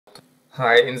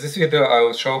Hi, in this video I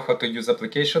will show how to use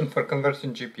application for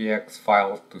converting GPX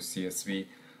file to CSV.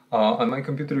 On my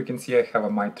computer you can see I have a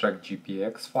myTrack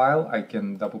GPX file. I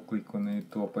can double click on it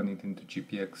to open it into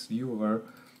GPX viewer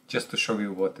just to show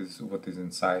you what is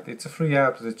inside. It's a free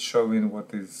app that's showing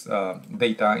what is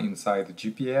data inside the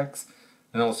GPX,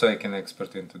 and also I can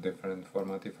export into different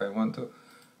format if I want to.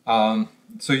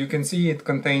 So you can see it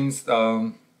contains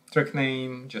track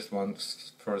name, just one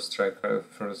first record,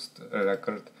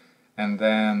 and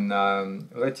then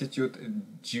latitude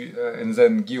and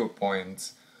then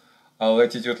geopoints,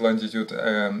 latitude, longitude,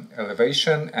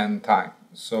 elevation, and time.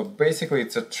 So basically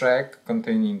it's a track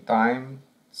containing time,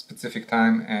 specific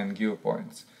time, and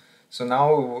geopoints. So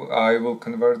now I will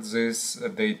convert this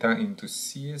data into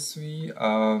CSV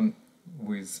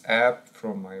with app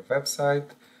from my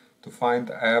website. To find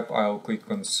the app, I'll click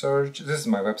on search. This is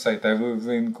my website. I will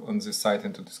link on this site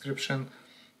into description.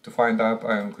 To find app,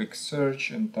 I will click search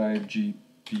and type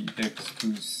Gpx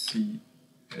To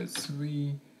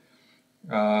Csv.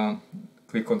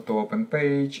 Click on to open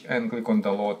page and click on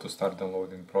download to start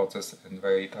downloading process and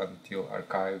wait until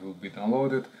archive will be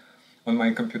downloaded on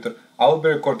my computer. I'll be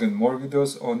recording more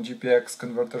videos on GPX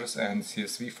converters and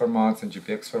CSV formats and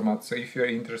GPX formats, so if you're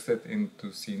interested in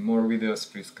seeing more videos,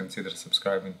 please consider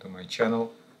subscribing to my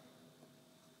channel.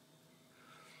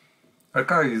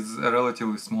 Archive is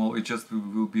relatively small, it just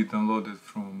will be downloaded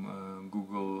from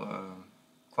Google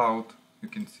Cloud. You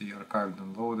can see archive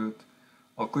downloaded.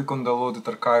 I'll click on downloaded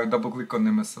archive, double click on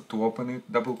MSI to open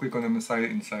it, double click on MSI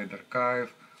inside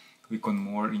archive, click on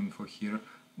more info here.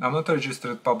 I'm not a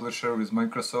registered publisher with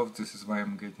Microsoft, this is why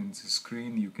I'm getting this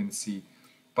screen. You can see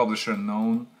publisher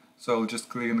known, so I'll just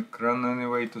click run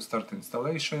anyway to start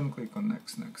installation, click on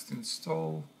next,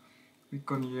 install, click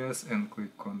on yes and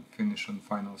click on finish on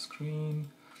final screen.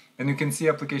 And you can see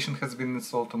application has been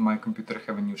installed on my computer. I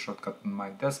have a new shortcut on my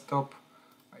desktop.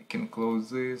 I can close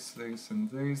this,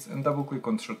 and double click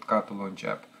on shortcut to launch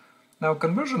app. Now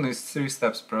conversion is 3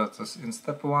 steps process. In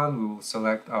step 1 we will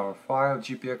select our file,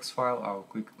 GPX file. I'll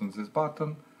click on this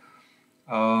button.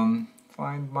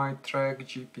 Find my track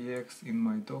GPX in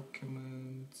my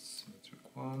documents. Metric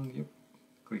 1, yep.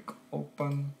 Click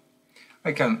open.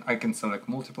 I can select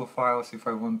multiple files if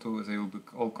I want to. They will be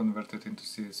all converted into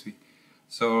CSV.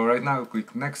 So right now I'll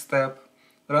click next step.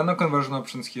 There are no conversion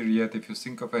options here yet. If you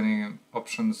think of any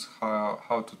options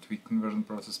how to tweak conversion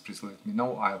process, please let me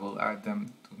know. I will add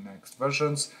them to next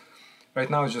versions. Right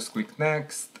now just click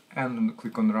next and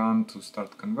click on run to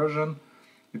start conversion.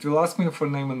 It will ask me for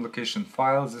name and location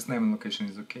files. This name and location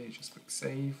is okay, just click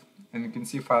save. And you can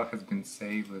see file has been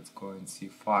saved. Let's go and see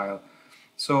file.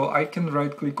 So I can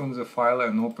right click on the file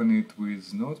and open it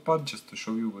with Notepad just to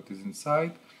show you what is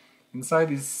inside.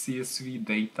 Inside is CSV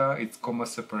data, it's comma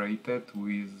separated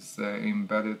with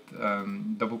embedded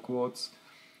double quotes.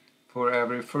 For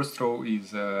every first row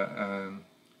is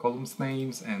columns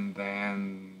names, and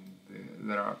then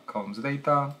there are columns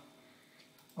data.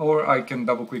 Or I can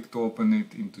double click to open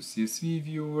it into CSV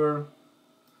viewer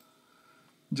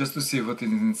just to see what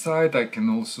is inside. I can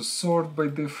also sort by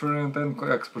different and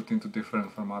export into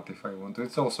different format if I want to.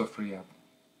 It's also a free app.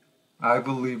 I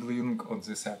will leave link on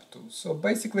this app too. So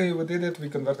basically we did it, we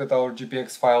converted our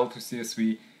GPX file to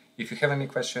CSV. If you have any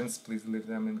questions, please leave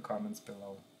them in comments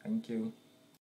below. Thank you.